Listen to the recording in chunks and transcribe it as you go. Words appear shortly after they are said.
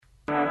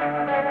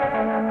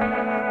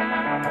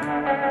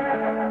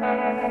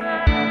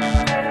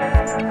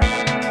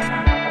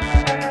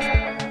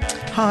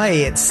Hi,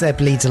 it's Seb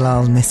Lee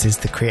Dalal and this is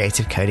the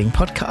Creative Coding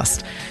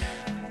Podcast.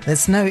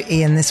 There's no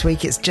Ian this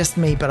week, it's just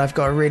me, but I've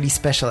got a really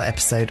special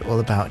episode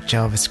all about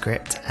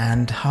JavaScript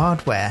and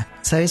hardware.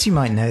 So as you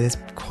might know, there's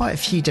quite a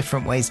few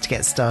different ways to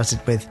get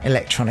started with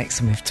electronics,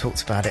 and we've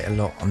talked about it a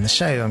lot on the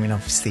show. I mean,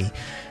 obviously,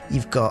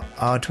 you've got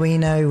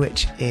Arduino,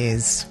 which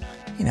is,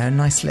 you know, a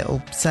nice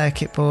little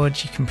circuit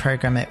board. You can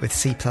program it with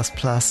C++,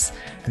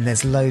 and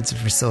there's loads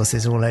of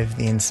resources all over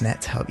the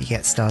internet to help you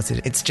get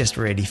started. It's just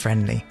really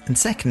friendly. And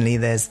secondly,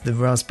 there's the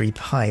Raspberry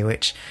Pi,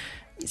 which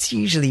it's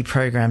usually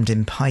programmed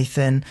in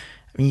Python.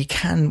 I mean, you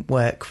can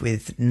work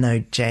with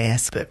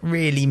Node.js, but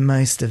really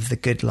most of the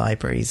good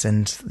libraries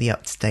and the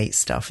up-to-date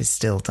stuff is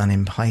still done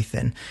in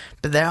Python.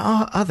 But there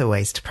are other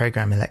ways to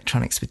program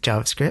electronics with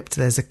JavaScript.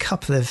 There's a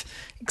couple of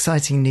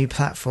exciting new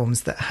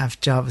platforms that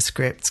have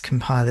JavaScript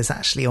compilers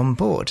actually on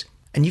board.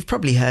 And you've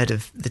probably heard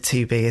of the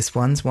two biggest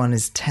ones. One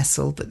is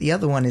Tessel, but the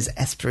other one is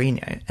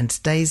Espruino. And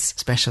today's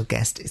special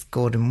guest is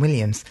Gordon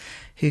Williams,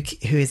 who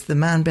is the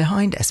man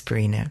behind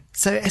Espruino.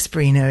 So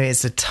Espruino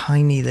is a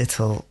tiny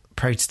little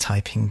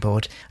prototyping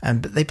board,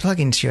 but they plug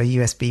into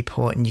your USB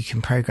port and you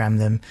can program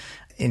them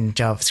in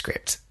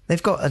JavaScript.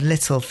 They've got a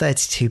little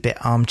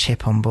 32-bit ARM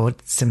chip on board,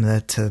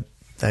 similar to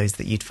those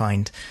that you'd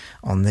find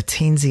on the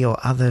Teensy or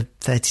other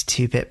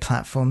 32-bit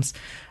platforms.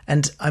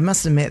 And I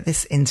must admit,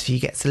 this interview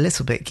gets a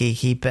little bit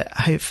geeky, but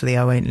hopefully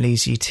I won't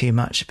lose you too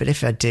much. But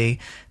if I do,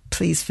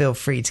 please feel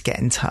free to get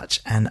in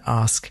touch and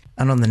ask.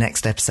 And on the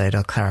next episode,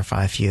 I'll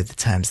clarify a few of the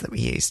terms that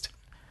we used.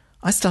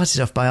 I started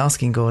off by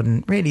asking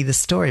Gordon really the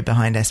story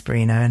behind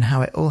Espruino and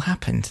how it all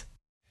happened.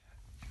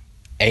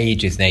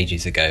 Ages and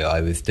ages ago,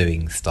 I was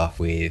doing stuff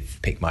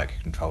with PIC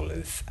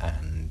microcontrollers,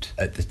 and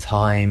at the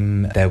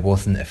time there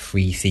wasn't a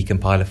free C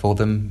compiler for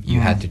them.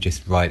 You had to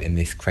just write in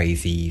this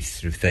crazy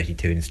sort of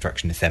 32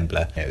 instruction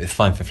assembler. It was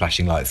fine for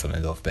flashing lights on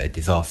and off, but a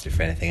disaster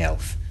for anything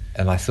else.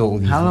 And I saw all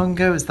these... How long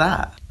ago was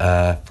that?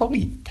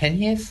 Probably 10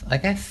 years, I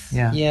guess.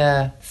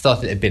 Yeah.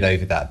 Started a bit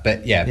over that.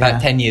 But yeah, about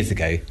 10 years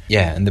ago.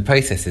 Yeah, and the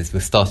processors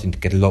were starting to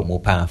get a lot more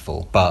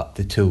powerful, but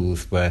the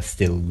tools were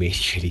still really,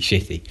 really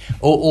shitty.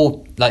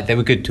 Or like, they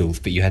were good tools,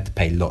 but you had to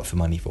pay lots of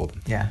money for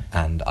them. Yeah.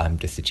 And I'm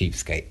just a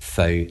cheapskate.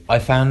 So I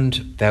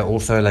found there are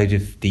also a load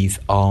of these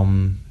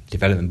ARM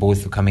development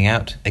boards were coming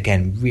out.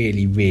 Again,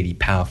 really, really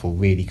powerful,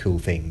 really cool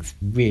things.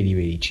 Really,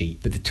 really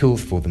cheap. But the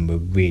tools for them were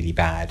really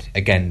bad.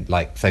 Again,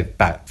 so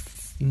about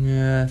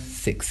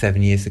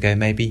 6-7 years ago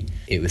maybe,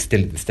 it was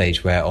still at the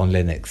stage where on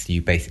Linux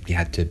you basically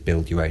had to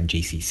build your own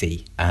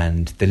GCC,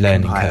 and the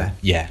learning curve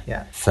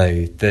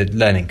so the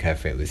learning curve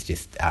for it was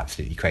just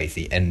absolutely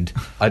crazy. And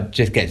I'd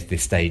just get to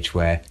this stage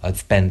where I'd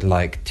spend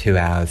like 2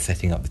 hours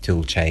setting up the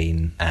tool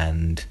chain,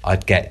 and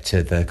I'd get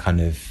to the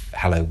kind of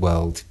hello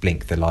world,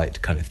 blink the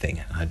light kind of thing,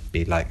 and I'd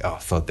be like, oh,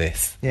 sod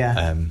this.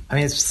 I mean,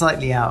 it's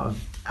slightly out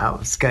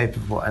of scope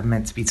of what I'm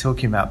meant to be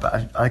talking about,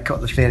 but I get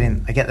the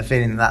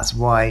feeling that's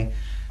why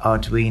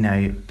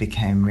Arduino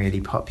became really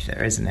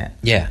popular, isn't it?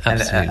 Yeah,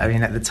 absolutely. And, I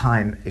mean, at the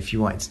time, if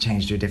you wanted to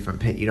change to a different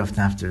PIC, you'd often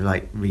have to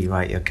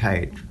rewrite your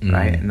code,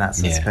 right? And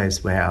that's, I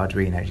suppose, where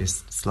Arduino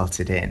just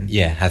slotted in.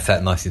 Yeah, has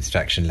that nice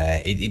abstraction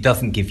layer. It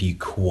doesn't give you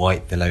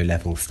quite the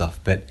low-level stuff,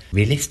 but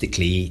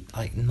realistically,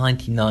 like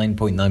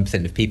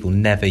 99.9% of people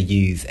never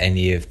use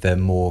any of the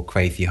more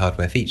crazy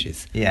hardware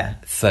features. Yeah.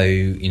 So,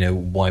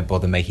 why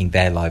bother making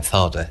their lives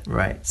harder?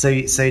 Right. So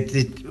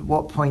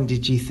what point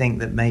did you think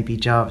that maybe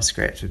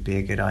JavaScript would be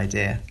a good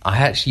idea? I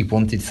actually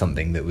wanted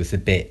something that was a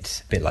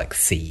bit like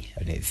C.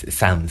 I mean, it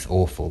sounds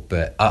awful,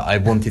 but I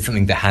wanted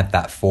something that had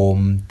that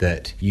form,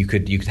 that you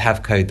could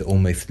have code that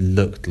almost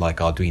looked like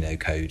Arduino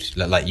code,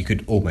 like you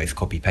could almost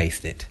copy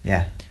paste it.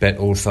 Yeah. But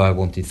also I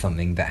wanted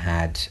something that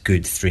had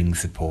good string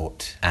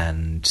support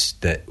and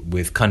that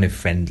was kind of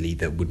friendly,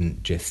 that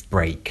wouldn't just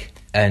break.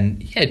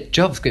 And yeah,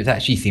 JavaScript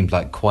actually seemed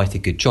like quite a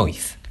good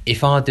choice.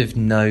 If I'd have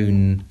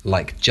known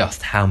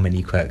just how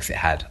many quirks it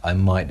had, I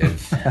might have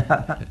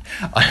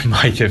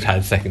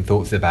had second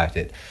thoughts about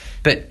it.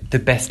 But the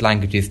best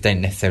languages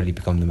don't necessarily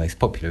become the most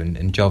popular,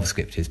 and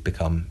JavaScript has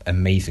become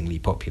amazingly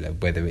popular,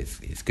 whether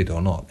it's good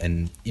or not.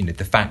 And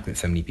the fact that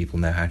so many people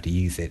know how to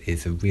use it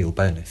is a real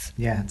bonus.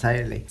 Yeah,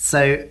 totally.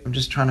 So I'm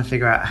just trying to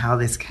figure out how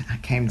this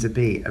came to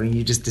be. I mean,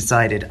 you just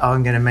decided,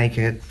 I'm going to make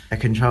a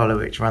controller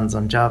which runs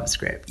on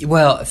JavaScript.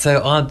 Well,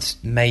 so I'd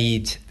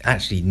made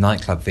actually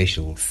nightclub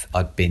visuals.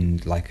 I'd been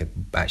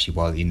actually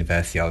while at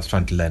university, I was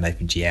trying to learn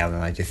OpenGL,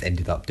 and I just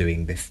ended up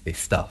doing this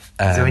stuff.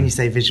 So when you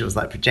say visuals,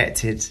 like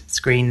projected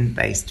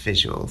screen-based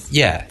visuals?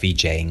 Yeah,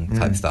 VJing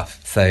type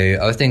stuff. So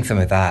I was doing some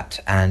of that,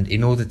 and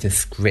in order to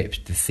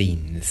script the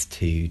scenes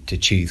to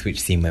choose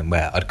which scene went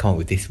where, I'd come up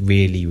with this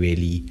really,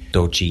 really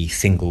dodgy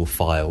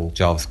single-file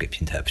JavaScript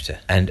interpreter.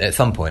 And at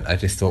some point, I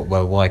just thought,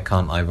 well, why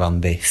can't I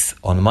run this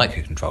on a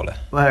microcontroller?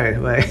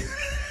 Whoa.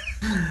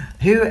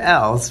 Who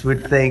else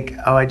would think,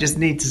 I just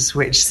need to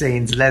switch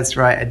scenes, let's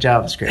write a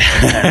JavaScript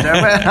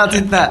interpreter?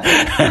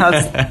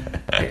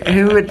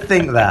 Who would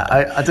think that?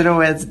 I don't know,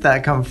 where did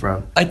that come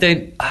from?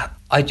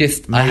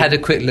 I had a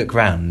quick look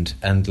round,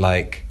 and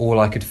like all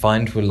I could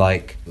find were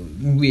like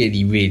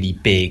really, really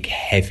big,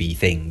 heavy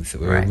things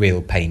that were a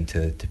real pain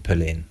to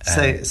pull in.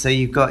 So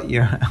you've got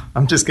your.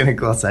 I'm just going to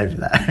gloss over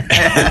that.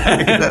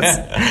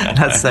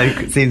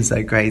 That's seems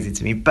so crazy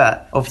to me,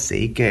 but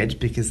obviously good,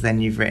 because then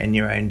you've written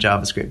your own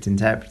JavaScript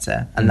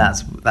interpreter, and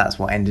that's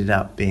what ended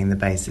up being the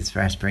basis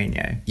for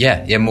Espruino.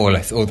 Yeah, more or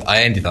less. Or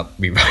I ended up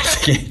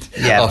rewriting it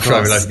after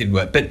I realised it didn't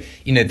work. But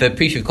the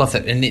proof of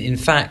concept, and in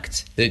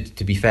fact,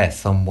 to be fair,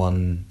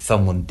 someone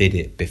did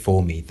it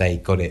before me. They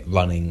got it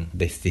running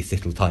this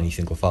little tiny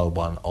single file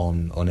one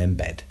on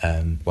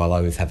Embed while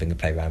I was having a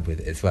play around with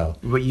it as well.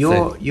 But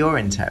your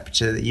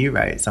interpreter that you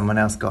wrote, someone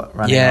else got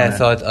running. Yeah,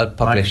 so I'd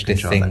published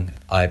this thing.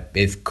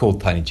 It's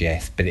called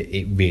TinyJS, but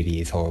it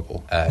really is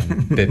horrible.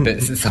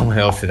 But someone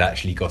else had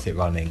actually got it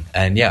running,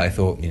 and I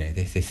thought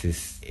this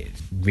is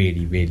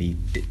really, really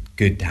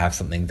good to have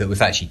something that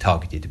was actually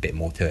targeted a bit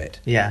more to it.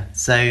 Yeah,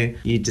 so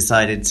you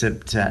decided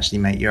to actually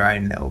make your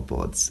own little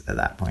boards at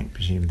that point,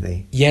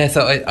 presumably. Yeah,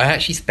 so I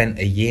actually spent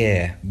a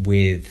year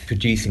with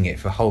producing it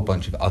for a whole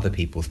bunch of other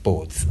people's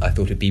boards. I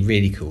thought it'd be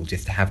really cool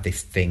just to have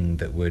this thing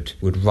that would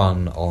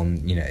run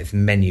on as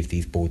many of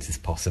these boards as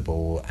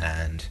possible,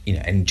 and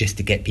and just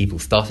to get people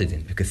started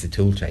in, because the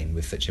tool chain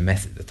was such a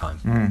mess at the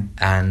time.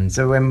 And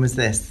so when was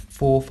this?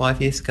 4 or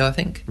 5 years ago, I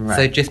think. Right.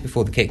 So just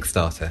before the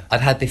Kickstarter,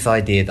 I'd had this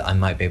idea that I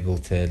might be able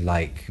to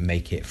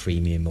make it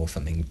freemium or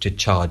something, to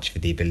charge for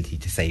the ability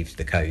to save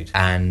the code.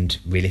 And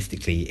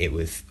realistically, it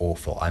was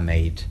awful. I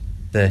made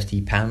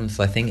 £30,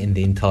 I think, in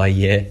the entire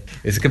year.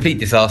 It was a complete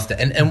disaster.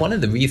 And one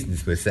of the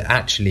reasons was that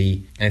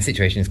actually, and the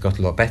situation has got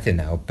a lot better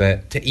now,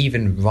 but to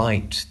even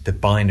write the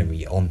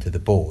binary onto the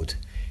board,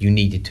 you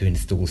needed to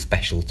install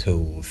special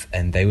tools,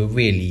 and they were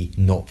really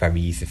not very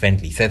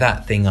user-friendly. So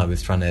that thing I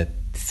was trying to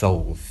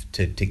solve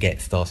to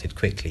get started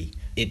quickly,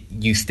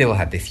 you still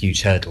had this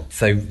huge hurdle.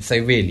 So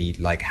really,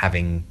 like,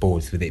 having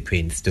boards with it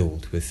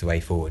pre-installed was the way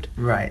forward.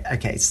 Right,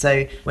 okay.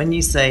 So when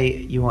you say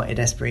you wanted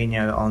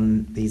Espruino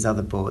on these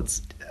other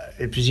boards,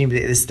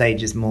 presumably at this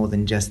stage it's more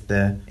than just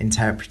the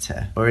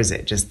interpreter, or is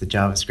it just the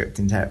JavaScript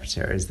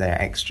interpreter, or is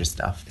there extra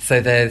stuff? So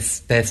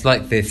there's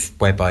like this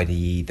web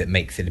IDE that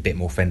makes it a bit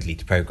more friendly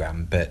to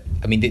program, but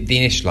I mean the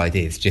initial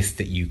idea is just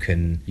that you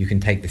can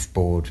take this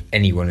board,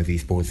 any one of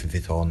these boards with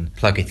it on,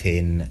 plug it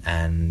in,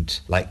 and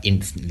like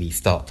instantly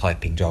start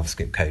typing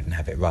JavaScript code and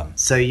have it run.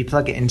 So you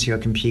plug it into your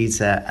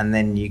computer, and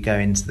then you go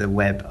into the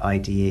web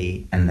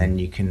IDE, and then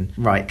you can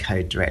write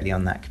code directly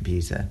on that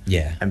computer.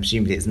 Yeah. And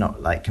presumably it's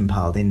not like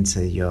compiled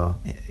into your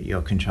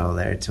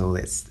controller at all.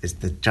 It's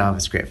the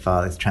JavaScript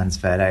file that's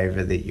transferred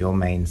over that your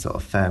main sort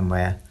of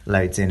firmware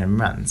loads in and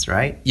runs,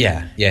 right?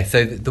 Yeah.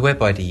 So the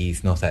web IDE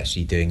is not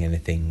actually doing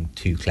anything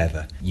too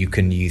clever. You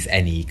can use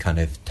any kind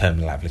of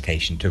terminal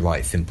application to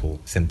write simple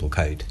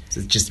code. So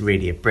it's just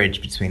really a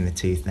bridge between the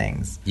two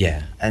things.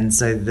 Yeah. And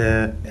so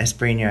the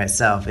Espruino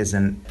itself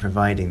isn't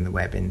providing the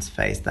web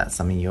interface. That's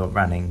something you're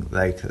running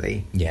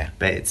locally. Yeah.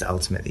 But it's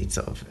ultimately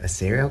sort of a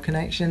serial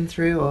connection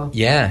through, or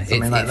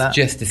something like that? It's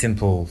just a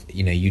simple,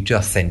 you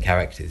just send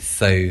characters.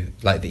 So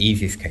like the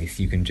easiest case,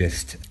 you can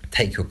just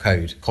take your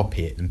code,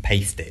 copy it and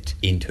paste it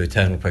into a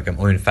terminal program,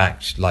 or in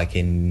fact, like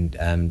in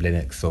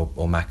Linux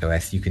or Mac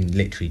OS, you can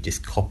literally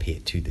just copy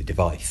it to the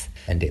device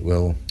and it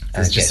will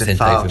it's get just sent a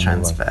file over.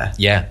 transfer.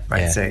 Yeah.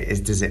 Right. Yeah. So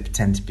does it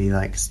tend to be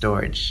like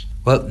storage?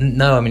 Well,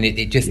 no, I mean,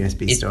 it just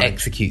storage.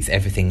 executes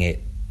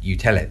everything you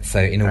tell it. So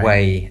in a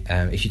way,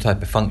 if you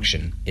type a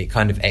function, it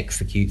kind of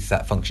executes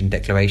that function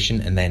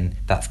declaration, and then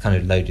that's kind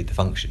of loaded the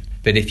function.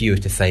 But if you were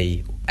to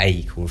say A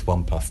equals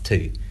 1 plus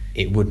 2,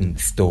 it wouldn't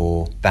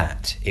store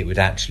that. It would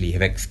actually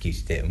have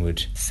executed it and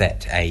would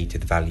set A to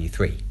the value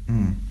 3.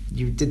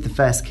 You did the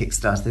first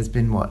Kickstarter. There's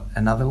been,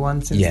 another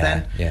one since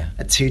then? Yeah.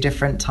 2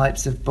 different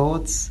types of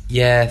boards?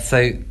 Yeah,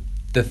 so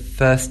the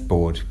first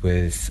board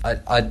was...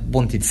 I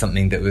wanted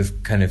something that was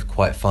kind of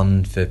quite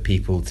fun for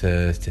people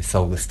to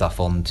solder stuff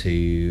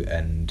onto,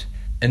 and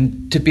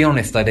to be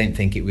honest, I don't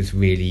think it was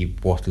really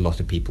what a lot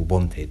of people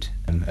wanted.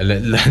 I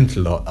learned a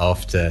lot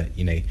after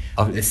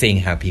seeing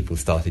how people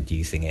started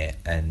using it,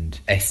 and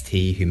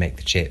ST, who make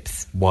the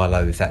chips, while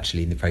I was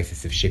actually in the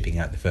process of shipping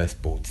out the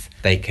first boards,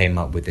 they came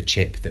up with a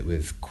chip that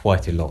was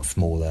quite a lot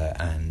smaller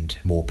and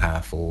more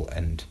powerful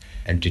and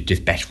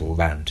just better all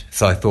round.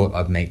 So I thought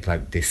I'd make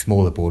like this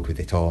smaller board with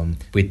it on,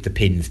 with the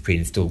pins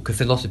pre-installed,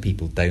 because a lot of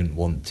people don't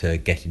want to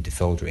get into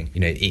soldering.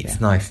 It's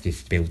nice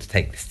just to be able to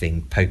take this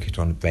thing, poke it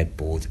on a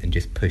breadboard, and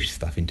just push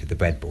stuff into the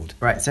breadboard.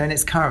 Right. So in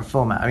its current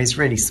format, it's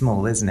really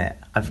small, isn't it?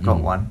 I've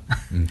got one.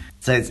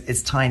 So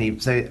it's tiny.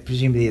 So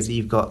presumably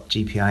you've got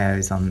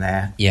GPIOs on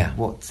there. Yeah.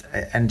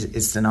 And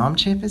it's an ARM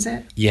chip, is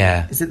it?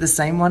 Yeah. Is it the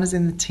same one as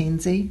in the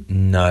Teensy?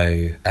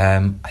 No.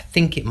 I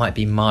think it might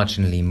be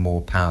marginally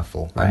more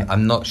powerful. Right.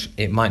 I'm not.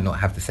 It might not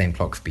have the same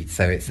clock speed.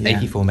 So it's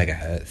 84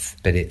 megahertz,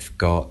 but it's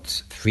got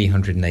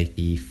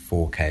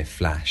 384k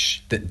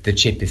flash. The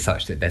chip is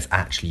such that there's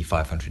actually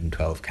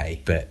 512k,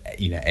 but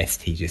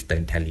ST just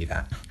don't tell you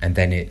that. And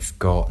then it's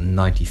got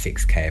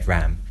 96k of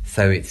RAM.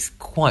 So it's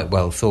quite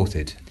well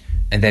sorted.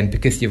 And then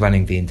because you're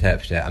running the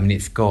interpreter, I mean,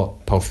 it's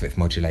got pulse width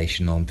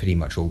modulation on pretty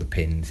much all the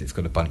pins. It's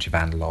got a bunch of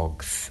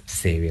analogs,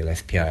 serial,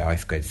 SPI,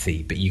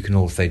 I2C, but you can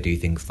also do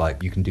things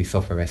like you can do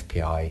software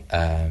SPI,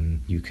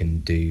 you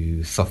can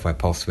do software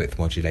pulse width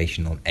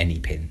modulation on any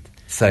pin.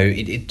 So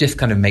it just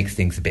kind of makes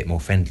things a bit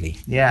more friendly.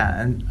 Yeah,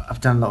 and I've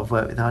done a lot of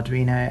work with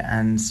Arduino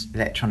and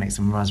electronics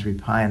on Raspberry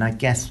Pi, and I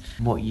guess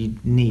what you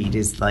need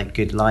is like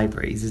good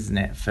libraries, isn't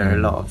it, for a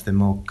lot of the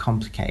more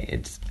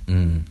complicated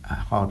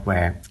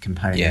hardware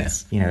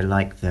components, you know,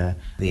 like the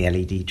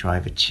LED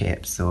driver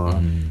chips or,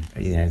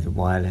 you know, the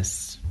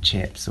wireless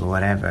chips or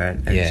whatever.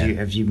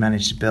 Have you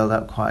managed to build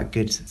up quite a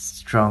good,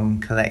 strong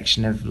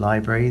collection of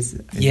libraries?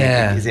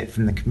 Is it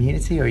from the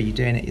community, or are you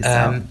doing it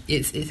yourself?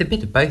 It's a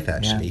bit of both,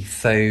 actually.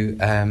 Yeah.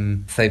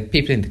 So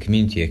people in the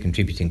community are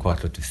contributing quite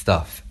a lot of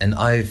stuff, and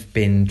I've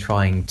been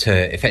trying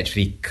to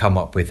effectively come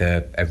up with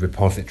a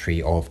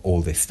repository of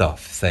all this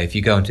stuff. So if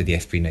you go onto the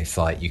Espruino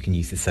site, you can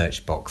use the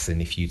search box,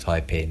 and if you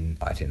type in,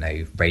 I don't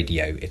know,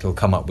 radio, it'll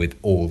come up with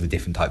all the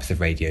different types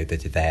of radio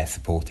that are there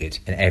supported,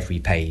 and every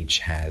page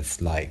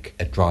has like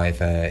a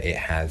driver, it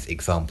has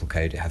example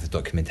code, it has a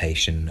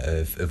documentation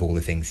of all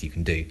the things you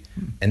can do.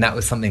 And that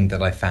was something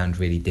that I found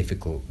really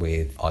difficult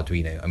with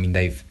Arduino. I mean,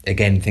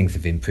 things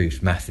have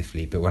improved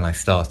massively, but when I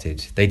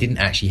started, they didn't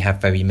actually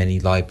have very many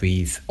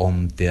libraries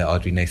on the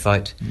Arduino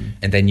site.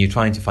 And then you're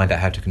trying to find out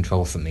how to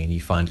control something, and you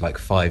find like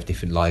 5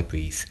 different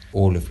libraries,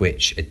 all of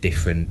which are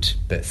different,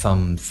 but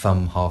some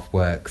half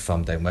work,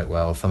 some don't work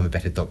well, some are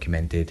better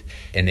documented,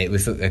 and it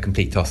was a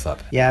complete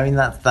toss-up. Yeah, I mean,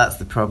 that's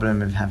the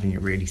problem of having a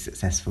really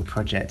successful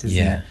project, isn't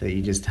it? That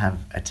you just have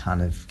a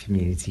ton of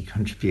community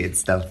contributed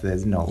stuff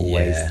that's not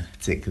always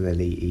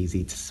particularly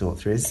easy to sort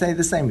through. Say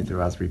the same with the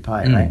Raspberry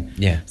Pi, right?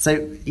 Yeah. So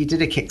you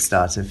did a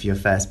Kickstarter for your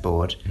first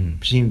board.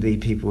 Presumably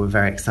people were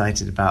very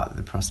excited about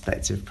the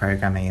prospect of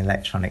programming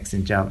electronics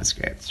in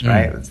JavaScript,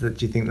 right?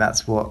 Do you think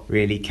that's what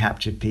really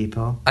captured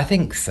people? I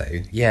think so,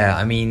 yeah.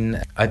 I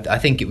mean, I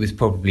think it was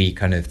probably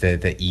kind of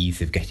the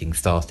ease of getting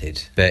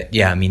started. But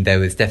yeah, I mean, there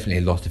was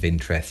definitely a lot of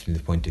interest from the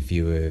point of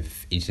view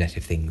of Internet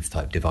of Things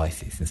type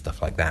devices and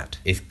stuff like that.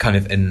 It's kind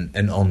of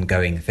an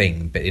ongoing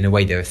thing, but in a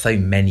way there are so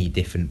many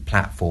different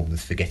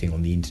platforms for getting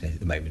on the internet at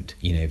the moment.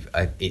 You know,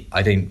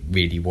 I don't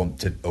really want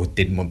to, or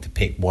didn't want to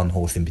pick one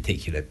horse in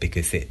particular,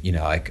 because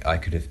I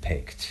could have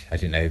picked, I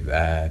don't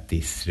know,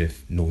 these sort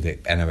of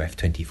Nordic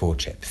NRF24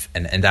 chips,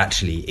 and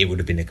actually it would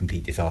have been a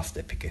complete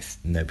disaster because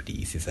nobody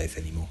uses those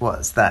anymore.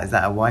 What's that? Is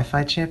that a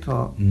Wi-Fi chip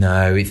or?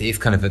 No, it's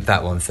kind of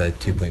that one's a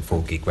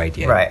 2.4 gig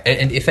radio, right?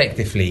 And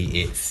effectively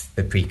it's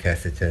the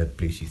precursor to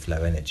Bluetooth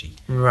Low Energy,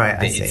 right?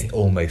 It's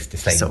almost the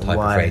same sort type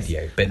of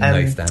radio, but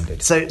no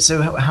standard.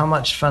 So how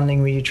much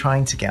funding were you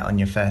trying to get on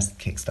your first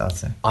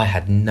Kickstarter? I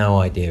had no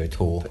idea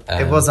at all.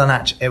 It was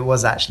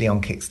actually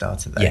on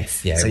Kickstarter though.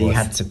 Yes, yeah. So you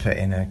had to put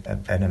in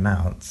an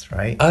amount,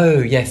 right? Oh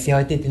yes, yeah,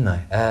 I did, didn't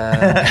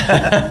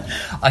I?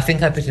 I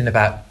think I put in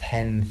about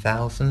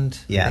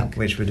 10,000. Yeah,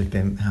 which would have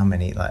been how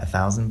many? Like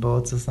 1,000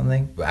 boards or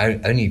something?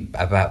 Only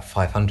about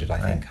 500, I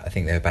think. I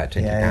think they were about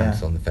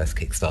 £20 on the first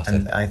Kickstarter.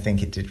 And I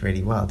think it did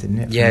really well, didn't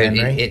it? Yeah,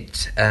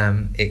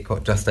 it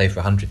got just over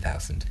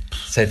 100,000.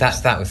 So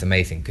that was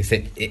amazing, because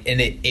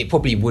it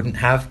probably wouldn't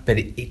have, but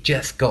it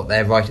just got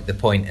there right at the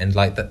point, and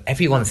like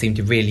everyone seemed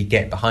to really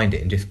get behind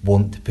it and just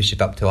want to push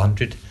it up to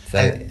 100.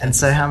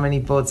 So how many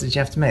boards did you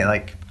have to make?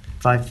 Like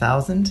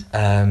 5,000?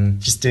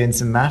 Just doing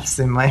some maths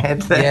in my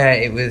head there. Yeah,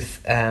 it was.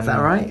 Is that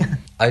right?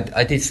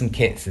 I did some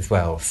kits as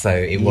well, so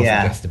it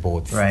wasn't just the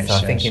boards. Right, so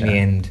I think in the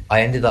end,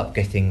 I ended up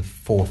getting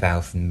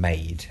 4,000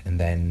 made, and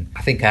then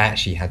I think I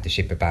actually had to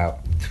ship about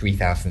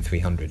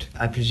 3,300.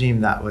 I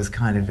presume that was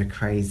kind of a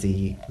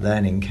crazy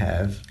learning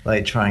curve,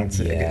 like trying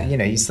to,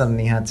 you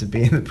suddenly had to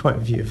be in the point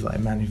of view of like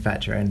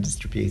manufacturer and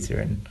distributor,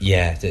 and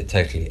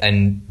totally.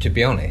 And to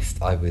be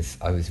honest, I was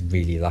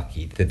really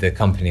lucky. The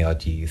company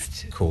I'd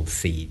used called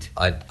Seed.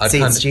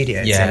 Seed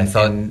Studios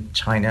in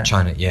China.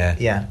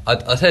 Yeah.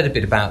 I'd heard a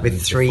bit about with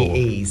them 3 before.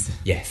 E's.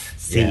 Yes.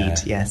 Seed.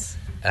 Yes.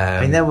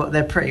 I mean,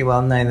 they're pretty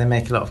well known. They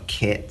make a lot of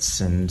kits,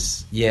 and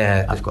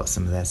I've got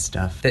some of their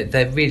stuff.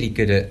 They're really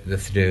good at the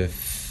sort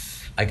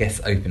of, I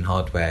guess, open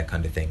hardware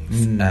kind of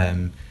things.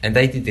 And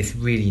they did this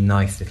really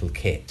nice little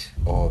kit,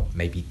 or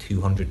maybe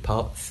 200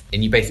 parts.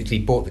 And you basically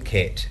bought the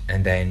kit,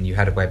 and then you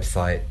had a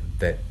website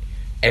that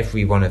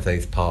every one of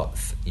those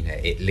parts,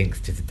 it links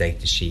to the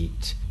data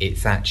sheet.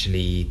 It's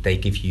actually, they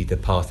give you the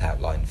part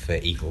outline for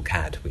Eagle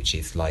CAD, which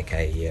is like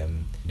a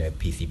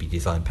PCB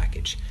design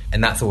package.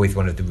 And that's always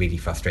one of the really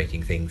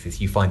frustrating things, is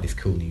you find this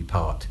cool new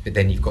part, but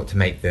then you've got to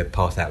make the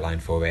part outline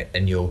for it,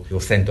 and you'll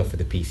send off for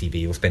the PCB,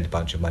 you'll spend a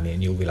bunch of money,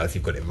 and you'll realise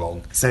you've got it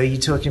wrong. So are you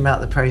talking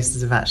about the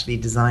process of actually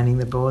designing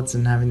the boards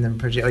and having them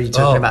produced, or are you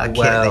talking about a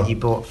kit that you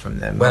bought from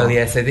them? Well,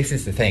 yeah, so this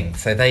is the thing.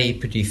 So they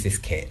produce this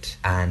kit,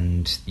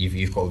 and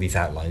you've got all these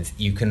outlines.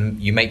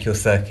 You make your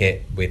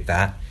circuit with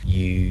that.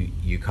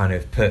 You kind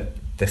of put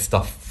the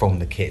stuff from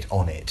the kit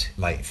on it,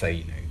 like, so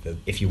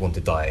if you want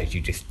a diode,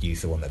 you just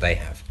use the one that they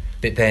have.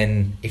 But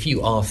then if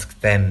you ask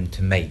them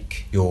to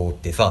make your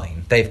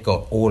design, they've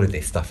got all of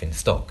this stuff in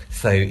stock.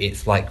 So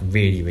it's like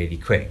really, really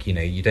quick. You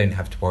know, you don't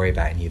have to worry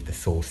about any of the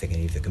sourcing,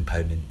 any of the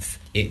components.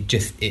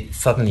 It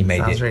suddenly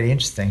made Sounds really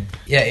interesting.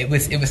 Yeah, it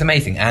was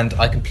amazing, and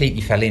I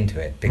completely fell into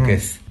it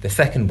because the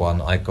second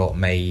one I got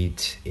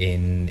made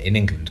in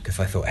England because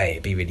I thought, hey,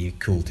 it'd be really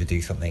cool to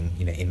do something,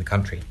 you know, in the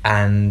country.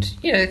 And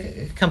you know,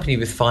 the company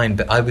was fine,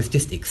 but I was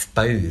just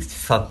exposed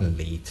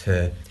suddenly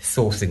to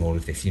sourcing all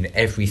of this. You know,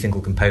 every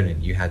single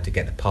component you had to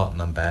get the part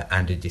number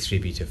and a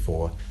distributor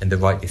for, and the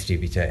right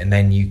distributor, and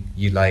then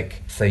you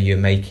like, so you're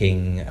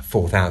making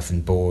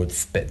 4,000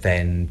 boards, but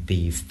then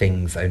these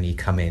things only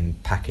come in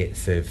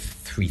packets of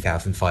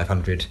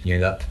 3,500. You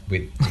end up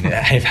with, you know,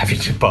 having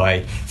to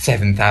buy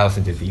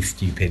 7,000 of these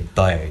stupid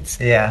diodes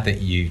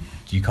that you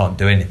can't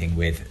do anything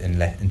with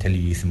until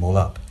you use them all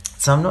up.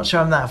 So I'm not sure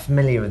I'm that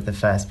familiar with the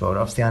first board.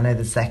 Obviously, I know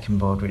the second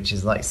board, which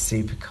is like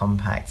super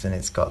compact, and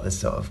it's got the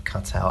sort of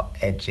cut-out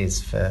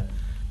edges for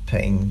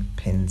putting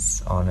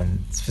pins on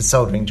and it's for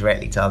soldering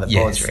directly to other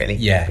boards, really.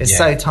 Yeah, it's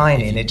so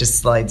tiny and it just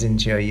slides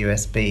into your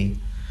USB.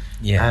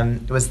 Yeah.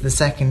 Was the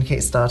second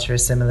Kickstarter a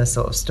similar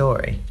sort of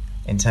story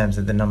in terms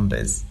of the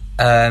numbers?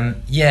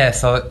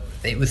 So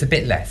it was a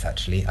bit less,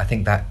 actually. I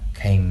think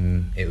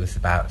it was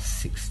about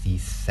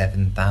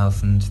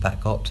 67,000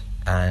 that got.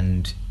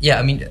 And yeah,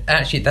 I mean,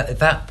 actually at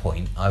that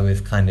point I was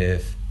kind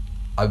of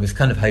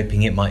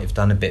hoping it might have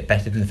done a bit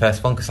better than the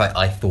first one, because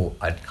I thought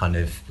I'd kind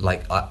of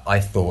like I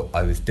thought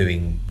I was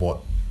doing what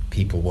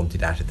people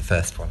wanted out of the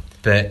first one.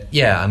 But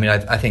yeah, I mean,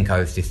 I think I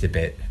was just a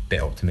bit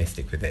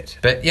optimistic with it.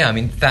 But yeah, I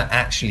mean, that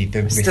actually,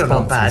 the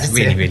response was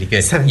really, really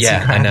good.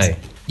 Yeah, grand. I know.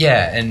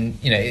 Yeah, and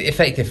you know,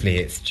 effectively,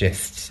 it's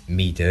just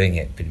me doing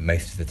it. But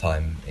most of the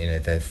time, you know,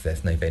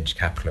 there's no venture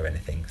capital or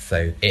anything,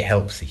 so it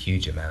helps a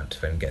huge amount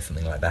when we get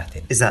something like that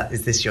in. Is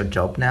this your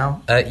job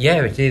now?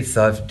 Yeah, it is.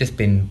 So I've just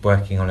been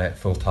working on it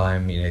full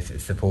time. You know,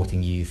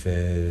 supporting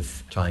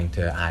users, trying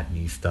to add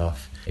new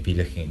stuff, maybe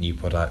looking at new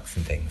products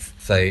and things.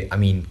 So, I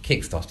mean,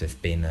 Kickstarter's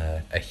been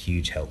a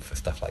huge help for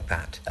stuff like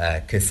that.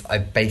 Because I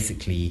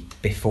basically,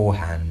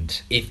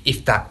 beforehand,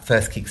 if that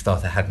first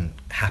Kickstarter hadn't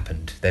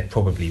happened, there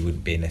probably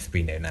wouldn't be an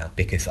Espruino now,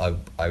 because I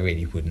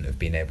really wouldn't have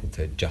been able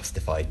to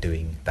justify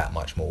doing that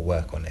much more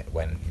work on it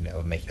when, you know,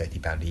 I make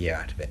 £30 a year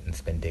out of it and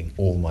spending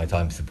all my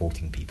time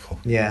supporting people.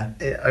 Yeah.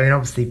 I mean,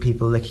 obviously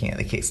people looking at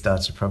the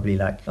Kickstarter are probably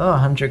like, oh,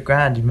 100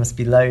 grand, you must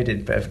be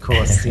loaded. But of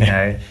course, you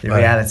know, the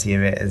reality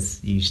of it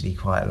is usually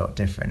quite a lot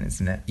different,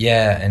 isn't it?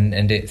 Yeah,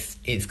 and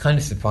it's kind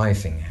of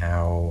surprising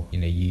how, you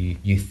know,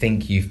 you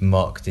think you've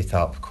marked it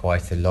up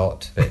quite a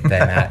lot, but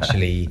then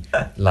actually,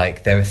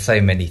 like, there are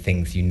so many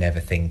things you never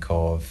think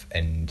of,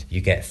 and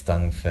you get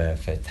stung for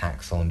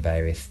tax on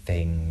various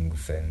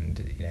things,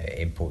 and, you know,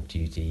 import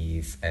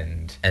duties,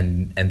 and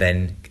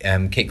then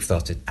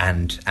Kickstarter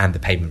and the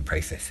payment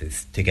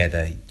processes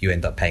together, you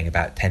end up paying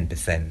about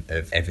 10%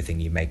 of everything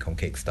you make on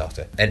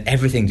Kickstarter, and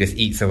everything just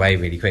eats away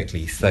really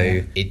quickly. So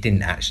it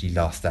didn't actually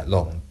last that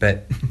long.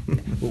 But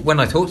when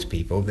I talk to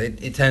people,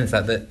 it turns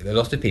out that a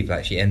lot of people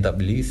actually end up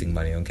losing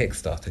money on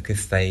Kickstarter,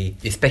 because they,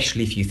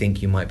 especially if you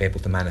think you might be able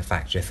to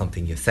manufacture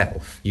something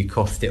yourself, you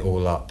cost it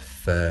all up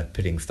for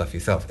putting stuff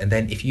yourself, and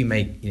then if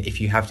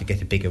you have to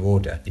get a bigger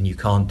order and you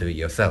can't do it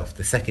yourself,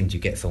 the second you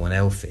get someone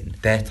else in,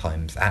 their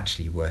time's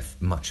actually worth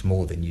much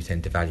more than you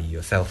tend to value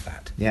yourself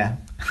at. Yeah.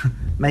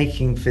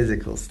 Making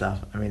physical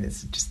stuff, I mean,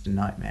 it's just a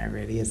nightmare,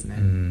 really, isn't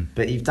it?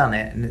 But you've done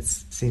it and it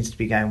seems to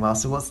be going well.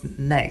 So what's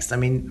next? I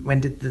mean, when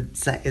did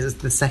it was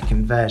the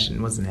second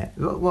version, wasn't it?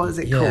 What was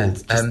it called?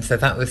 So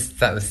that was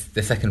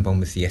the second one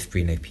was the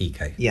Espruino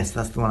Pico. Yes,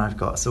 that's the one I've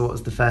got. So what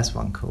was the first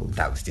one called?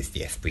 That was just the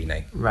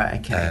Espruino. Right,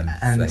 okay.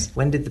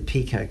 When did the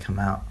Pico come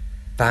out?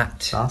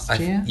 Last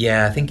year?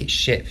 Yeah, I think it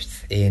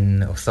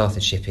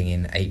started shipping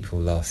in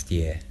April last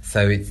year.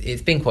 So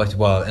it's been quite a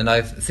while, and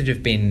I've sort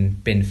of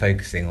been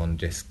focusing on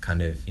just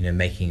kind of, you know,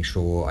 making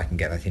sure I can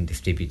get that in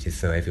distributors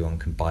so everyone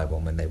can buy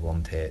one when they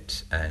want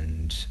it,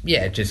 and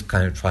yeah, just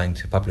kind of trying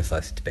to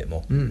publicise it a bit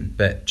more.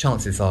 But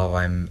chances are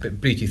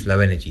Bluetooth Low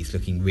Energy is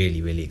looking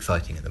really, really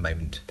exciting at the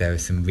moment. There are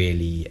some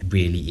really,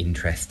 really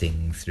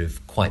interesting sort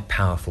of quite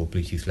powerful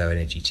Bluetooth Low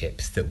Energy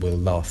chips that will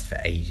last for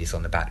ages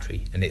on the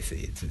battery, and it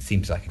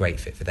seems like a great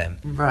fit for them.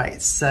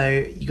 Right,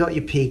 so you got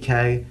your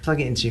Pico, plug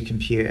it into your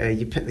computer,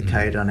 you put the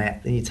code on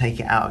it, then you take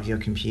it out of your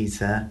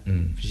computer,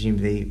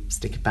 presumably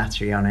stick a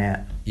battery on it.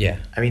 Yeah.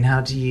 I mean,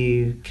 how do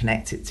you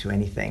connect it to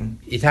anything?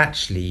 It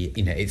actually,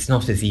 you know, it's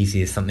not as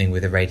easy as something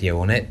with a radio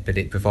on it, but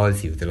it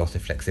provides you with a lot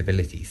of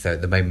flexibility. So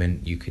at the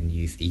moment, you can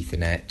use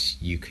Ethernet,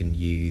 you can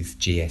use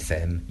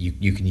GSM,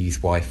 you can use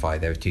Wi-Fi.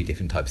 There are two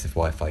different types of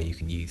Wi-Fi you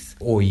can use.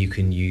 Or you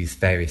can use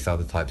various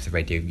other types of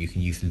radio. You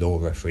can use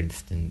LoRa, for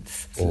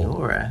instance.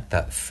 LoRa?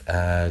 That's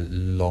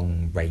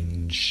long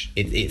range.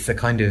 It's a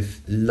kind of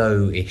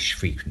low-ish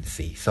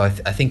frequency. So I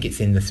think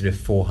it's in the sort of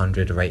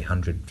 400 or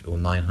 800 or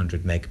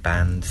 900 meg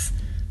bands,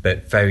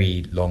 but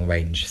very long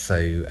range,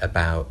 so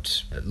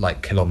about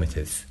like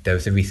kilometres. There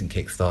was a recent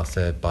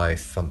Kickstarter by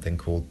something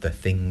called the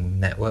Thing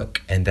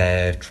Network, and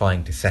they're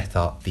trying to set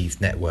up these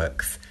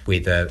networks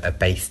with a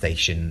base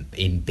station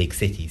in big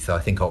cities. So I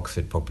think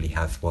Oxford probably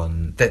has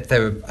one.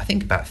 There are, I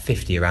think, about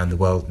 50 around the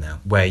world now,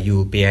 where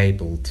you'll be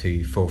able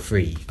to, for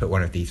free, put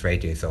one of these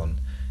radios on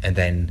and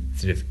then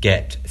sort of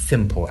get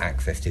simple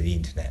access to the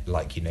internet,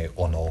 like,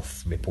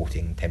 on-off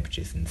reporting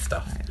temperatures and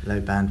stuff. Right, low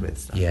bandwidth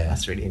stuff. Yeah.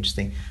 That's really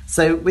interesting.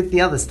 So with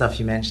the other stuff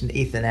you mentioned,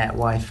 Ethernet,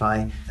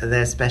 Wi-Fi, are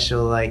there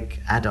special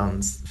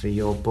add-ons for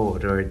your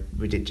board, or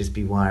would it just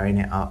be wiring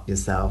it up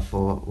yourself,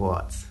 or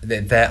what?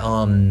 There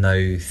are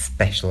no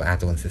special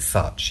add-ons as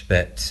such,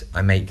 but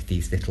I make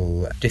these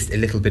just a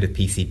little bit of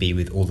PCB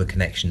with all the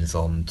connections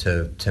on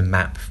to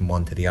map from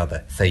one to the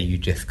other. So you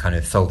just kind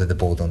of solder the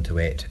board onto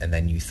it, and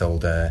then you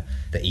solder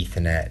the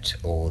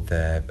Ethernet or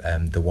the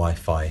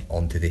Wi-Fi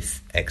onto this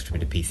extra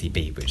bit of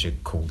PCB, which are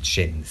called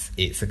shins.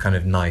 It's a kind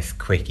of nice,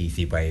 quick,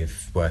 easy way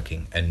of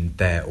working, and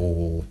they're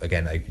all,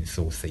 again, open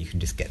source, so you can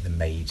just get them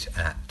made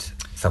at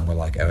somewhere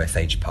like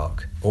OSH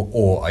Park,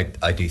 or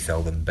I do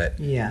sell them, but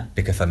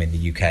because I'm in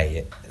the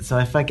UK. So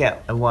if I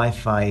get a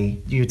Wi-Fi,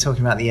 you were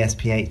talking about the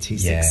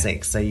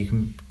ESP8266, so you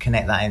can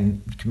connect that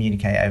and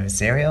communicate over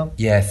serial?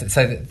 Yes,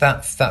 so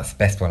that's the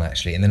best one,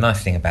 actually. And the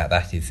nice thing about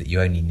that is that you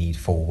only need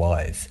 4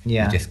 wires.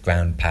 Yeah. You just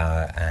ground,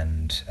 power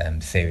and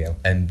serial.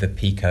 And the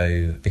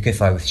Pico,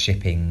 because I was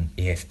shipping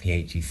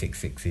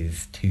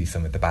ESP8266s to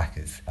some of the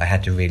backers, I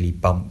had to really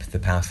bump the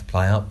power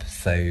supply up.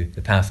 So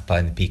the power supply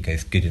in the Pico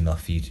is good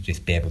enough for you to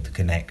just be able to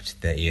connect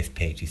the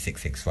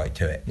ESP8266 right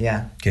to it.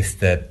 Yeah. Because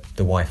the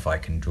Wi-Fi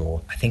can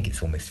draw, I think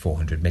it's almost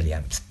 400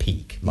 milliamps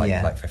peak,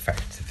 like for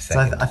fractions of a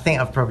second. So I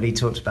think I've probably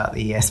talked about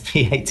the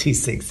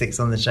ESP8266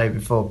 on the show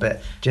before,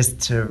 but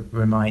just to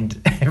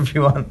remind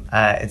everyone,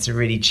 it's a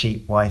really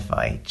cheap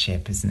Wi-Fi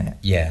chip, isn't it?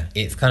 Yeah,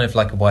 it's kind of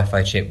like a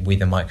Wi-Fi chip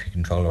with a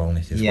microcontroller on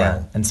it as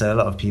well. And so a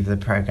lot of people are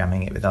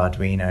programming it with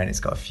Arduino, and it's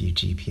got a few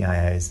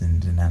GPIOs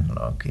and an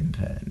analog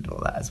input and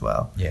all that as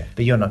well. Yeah.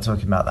 But you're not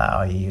talking about that,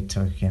 are you? You're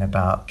talking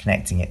about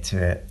connecting it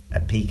to a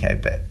Pico,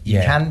 but you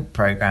can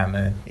program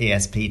a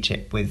ESP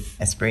chip with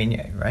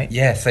Espruino, right?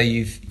 Yeah, so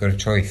you've got a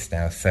choice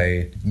now.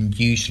 So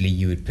usually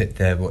you would put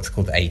what's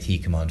called the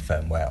AT command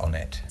firmware on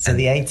it. So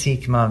the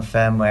AT command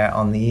firmware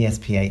on the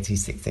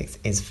ESP8266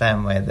 is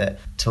firmware that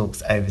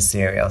talks over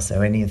serial,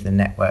 so any of the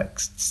network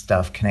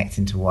stuff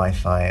connecting to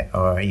Wi-Fi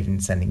or even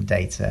sending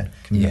data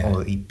can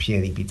all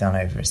purely be done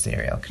over a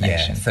serial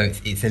connection. Yeah, so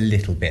it's a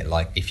little bit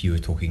like if you were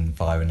talking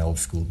via an old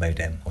school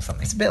modem or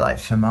something. It's a bit like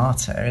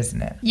Fermata,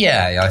 isn't it?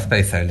 Yeah, I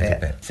suppose so, a little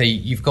bit. So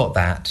you've got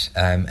that,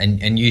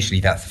 and usually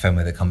that's the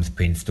firmware that comes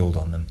pre-installed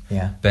on them.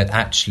 Yeah. But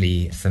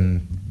actually,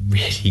 some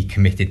really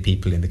committed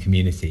people in the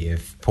community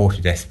have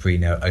ported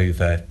Espruino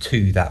over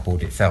to that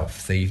board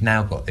itself. So you've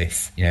now got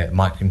this,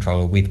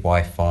 microcontroller with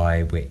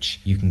Wi-Fi, which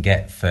you can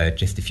get for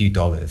just a few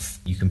dollars.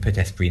 You can put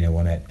Espruino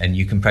on it, and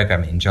you can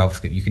program it in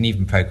JavaScript. You can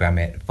even program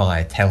it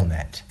via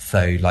Telnet.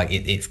 So,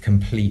 it's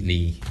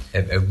completely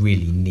a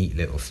really neat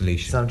little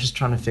solution. So I'm just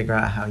trying to figure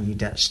out how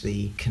you'd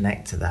actually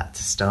connect to that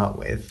to start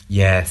with.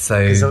 Yeah,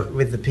 so... Because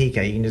with the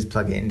Pico, you can just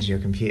plug it into your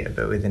computer,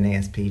 but with an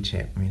ESP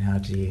chip, how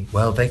do you...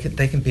 Well, they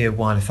can be a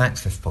wireless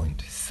access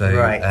point. So,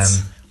 right.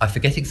 I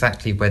forget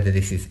exactly whether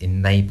this is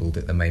enabled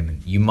at the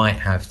moment. You might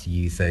have to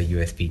use a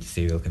USB to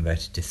serial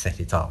converter to set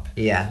it up.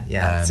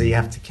 Yeah. So you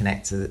have to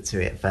connect to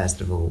it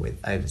first of all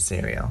over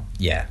serial.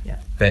 Yeah.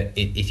 But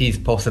it is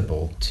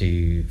possible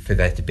for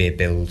there to be a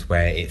build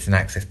where it's an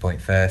access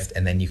point first,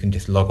 and then you can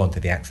just log on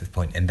to the access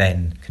point and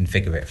then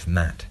configure it from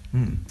that.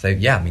 So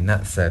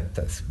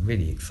that's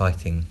really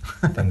exciting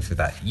things with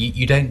that.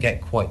 You don't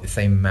get quite the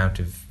same amount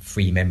of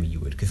free memory you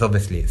would, because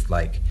obviously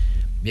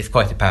it's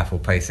quite a powerful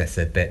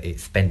processor, but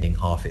it's spending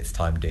half its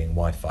time doing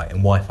Wi-Fi,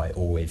 and Wi-Fi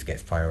always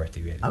gets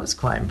priority, really. I was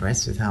quite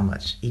impressed with how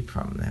much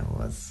EEPROM there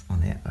was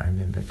on it, if I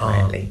remember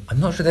correctly. I'm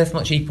not sure there's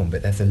much EEPROM,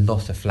 but there's a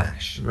lot of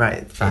flash.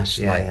 Right, flash,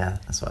 yeah.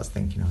 That's what I was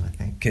thinking of, I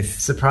think.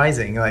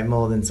 Surprising,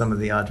 more than some of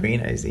the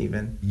Arduinos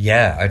even.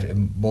 Yeah,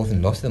 more than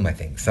a lot of them, I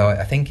think. So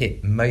I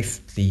think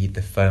mostly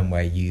the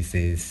firmware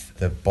uses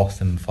the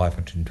bottom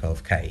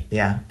 512K.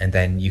 Yeah. And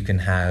then you can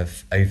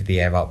have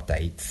over-the-air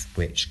updates,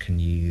 which can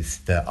use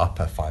the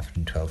upper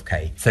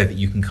 512K, so that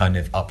you can kind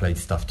of upload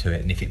stuff to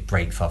it, and if it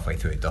breaks halfway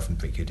through, it doesn't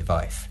break your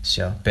device.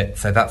 Sure. But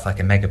so that's like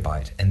a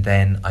megabyte. And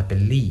then I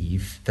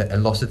believe that a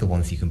lot of the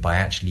ones you can buy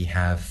actually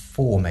have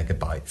 4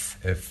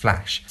 megabytes of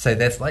flash. So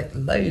there's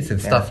loads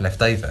of stuff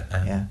left over.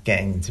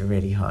 Getting into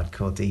really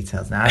hardcore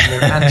details now.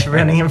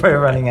 And we're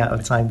running out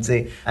of time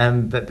too.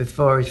 But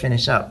before we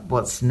finish up,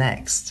 what's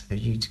next? Are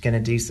you going to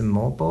do some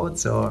more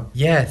boards, or?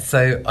 Yeah,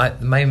 so at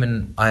the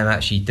moment I'm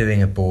actually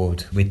doing a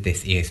board with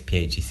this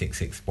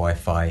ESP8266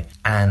 Wi-Fi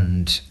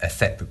and a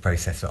separate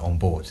processor on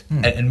board.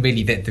 And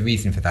really the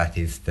reason for that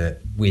is that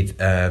with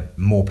a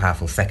more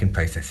powerful second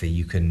processor,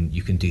 you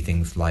can do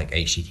things like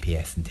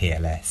HTTPS and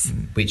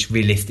TLS, which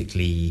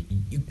realistically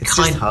it's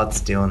just hard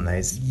to do on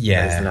those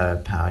lower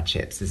power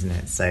chips, isn't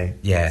it? So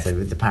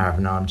with the power of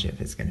an ARM chip,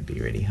 it's going to be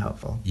really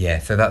helpful. Yeah,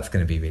 so that's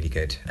going to be really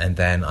good. And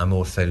then I'm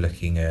also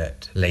looking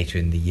at later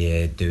in the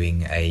year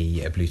doing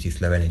a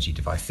Bluetooth low energy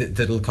device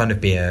that'll kind of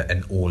be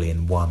an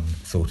all-in-one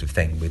sort of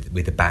thing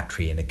with a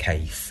battery and a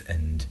case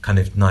and kind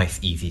of nice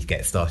nice, easy to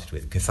get started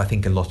with, because I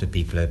think a lot of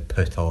people are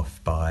put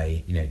off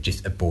by,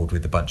 just a board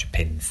with a bunch of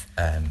pins.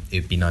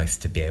 It would be nice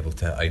to be able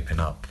to open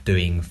up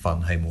doing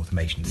fun home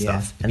automation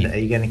stuff. And are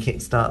you going to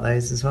kickstart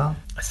those as well?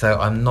 So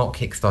I'm not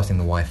kickstarting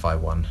the Wi-Fi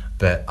one,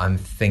 but I'm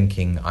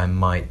thinking I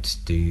might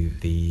do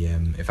the,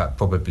 in fact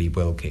probably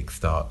will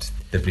kickstart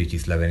the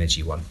Bluetooth low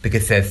energy one,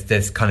 because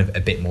there's kind of a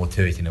bit more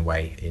to it in a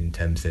way in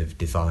terms of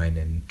design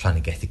and trying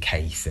to get a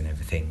case and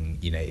everything.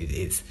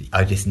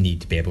 I just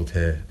need to be able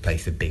to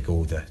place a big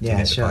order to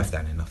get the price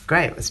down enough.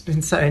 Great, it's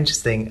been so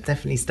interesting.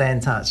 Definitely stay in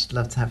touch. I'd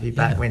love to have you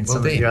back when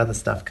some of your other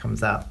stuff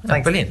comes out.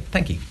 Thanks. Brilliant,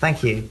 thank you.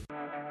 Thank you.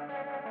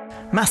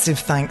 Massive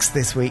thanks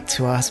this week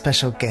to our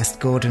special guest,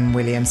 Gordon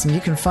Williams, and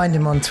you can find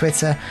him on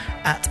Twitter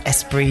at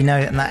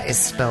Espruino, and that is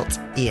spelt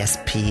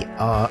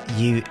Esprino.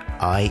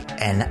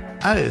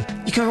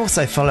 You can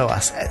also follow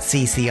us at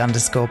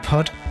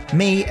cc_pod,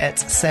 me at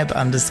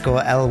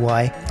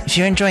seb_ly. If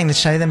you're enjoying the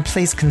show, then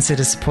please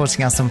consider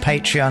supporting us on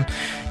Patreon.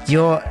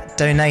 Your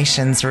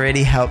donations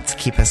really help to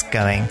keep us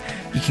going.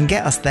 You can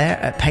get us there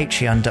at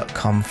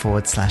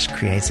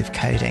patreon.com/creative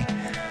coding.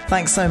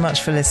 Thanks so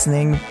much for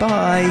listening.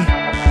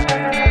 Bye.